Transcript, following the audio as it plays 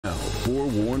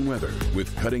forewarn weather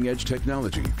with cutting-edge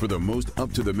technology for the most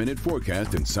up-to-the-minute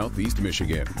forecast in Southeast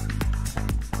Michigan.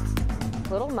 A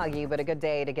little muggy, but a good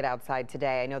day to get outside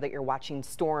today. I know that you're watching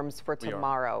storms for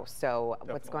tomorrow, so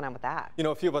what's going on with that? You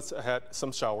know, a few of us had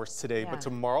some showers today, but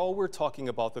tomorrow we're talking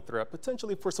about the threat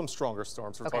potentially for some stronger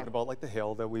storms. We're talking about like the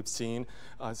hail that we've seen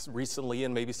recently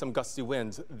and maybe some gusty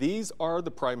winds. These are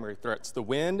the primary threats: the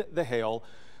wind, the hail.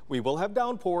 We will have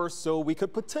downpours, so we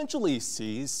could potentially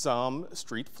see some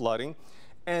street flooding.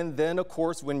 And then, of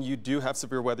course, when you do have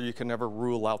severe weather, you can never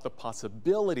rule out the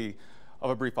possibility of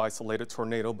a brief isolated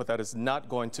tornado, but that is not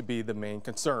going to be the main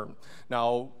concern.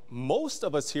 Now, most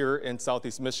of us here in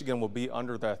Southeast Michigan will be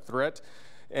under that threat,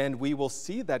 and we will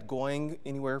see that going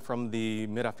anywhere from the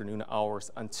mid-afternoon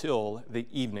hours until the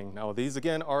evening. Now, these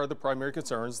again are the primary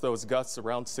concerns: those gusts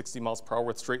around 60 miles per hour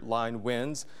with straight line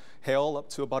winds, hail up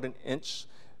to about an inch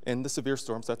in the severe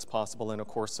storms that's possible, and of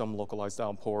course some localized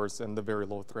downpours and the very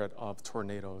low threat of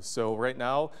tornadoes. So right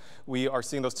now we are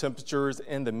seeing those temperatures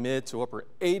in the mid to upper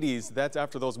 80s. That's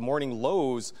after those morning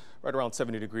lows right around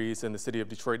 70 degrees in the city of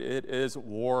Detroit. It is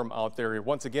warm out there.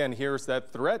 Once again, here's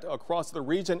that threat across the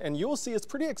region, and you'll see it's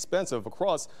pretty expensive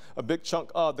across a big chunk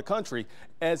of the country.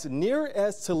 As near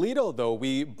as Toledo, though,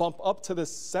 we bump up to the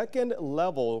second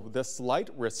level, the slight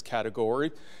risk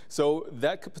category. So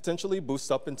that could potentially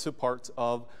boost up into parts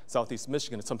of Southeast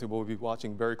Michigan. It's something we'll be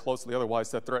watching very closely.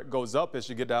 Otherwise, that threat goes up as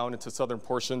you get down into southern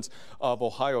portions of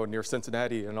Ohio near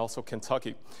Cincinnati and also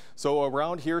Kentucky. So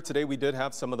around here today, we did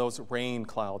have some of those rain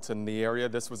clouds in the area.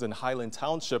 This was in Highland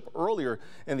Township earlier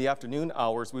in the afternoon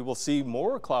hours. We will see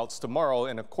more clouds tomorrow,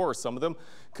 and of course, some of them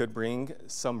could bring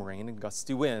some rain and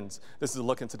gusty winds. This is a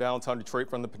look into downtown Detroit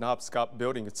from the Penobscot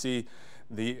building. You can see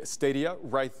the stadia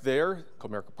right there,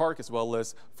 Comerica Park, as well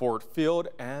as Ford Field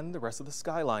and the rest of the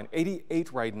skyline.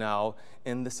 88 right now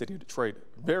in the city of Detroit.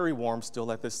 Very warm still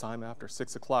at this time after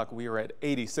 6 o'clock. We are at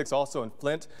 86 also in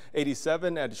Flint,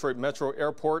 87 at Detroit Metro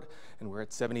Airport, and we're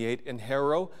at 78 in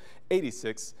Harrow,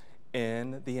 86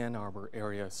 in the Ann Arbor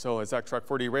area. So as that Track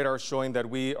 40 radar is showing that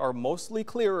we are mostly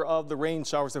clear of the rain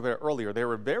showers that we had earlier. They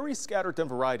were very scattered in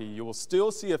variety. You will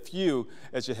still see a few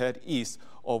as you head east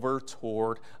over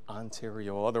toward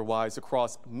Ontario. Otherwise,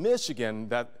 across Michigan,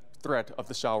 that threat of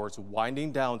the showers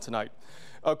winding down tonight.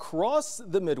 Across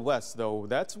the Midwest, though,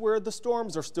 that's where the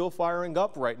storms are still firing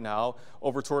up right now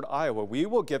over toward Iowa. We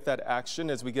will get that action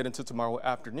as we get into tomorrow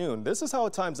afternoon. This is how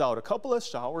it times out. A couple of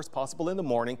showers possible in the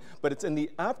morning, but it's in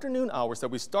the afternoon hours that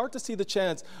we start to see the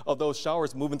chance of those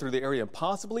showers moving through the area, and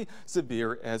possibly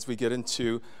severe as we get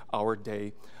into our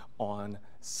day on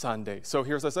Sunday. So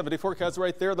here's a 7-day forecast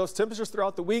right there. Those temperatures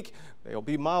throughout the week, they'll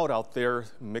be mild out there,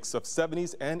 mix of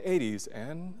 70s and 80s,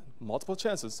 and multiple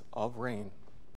chances of rain.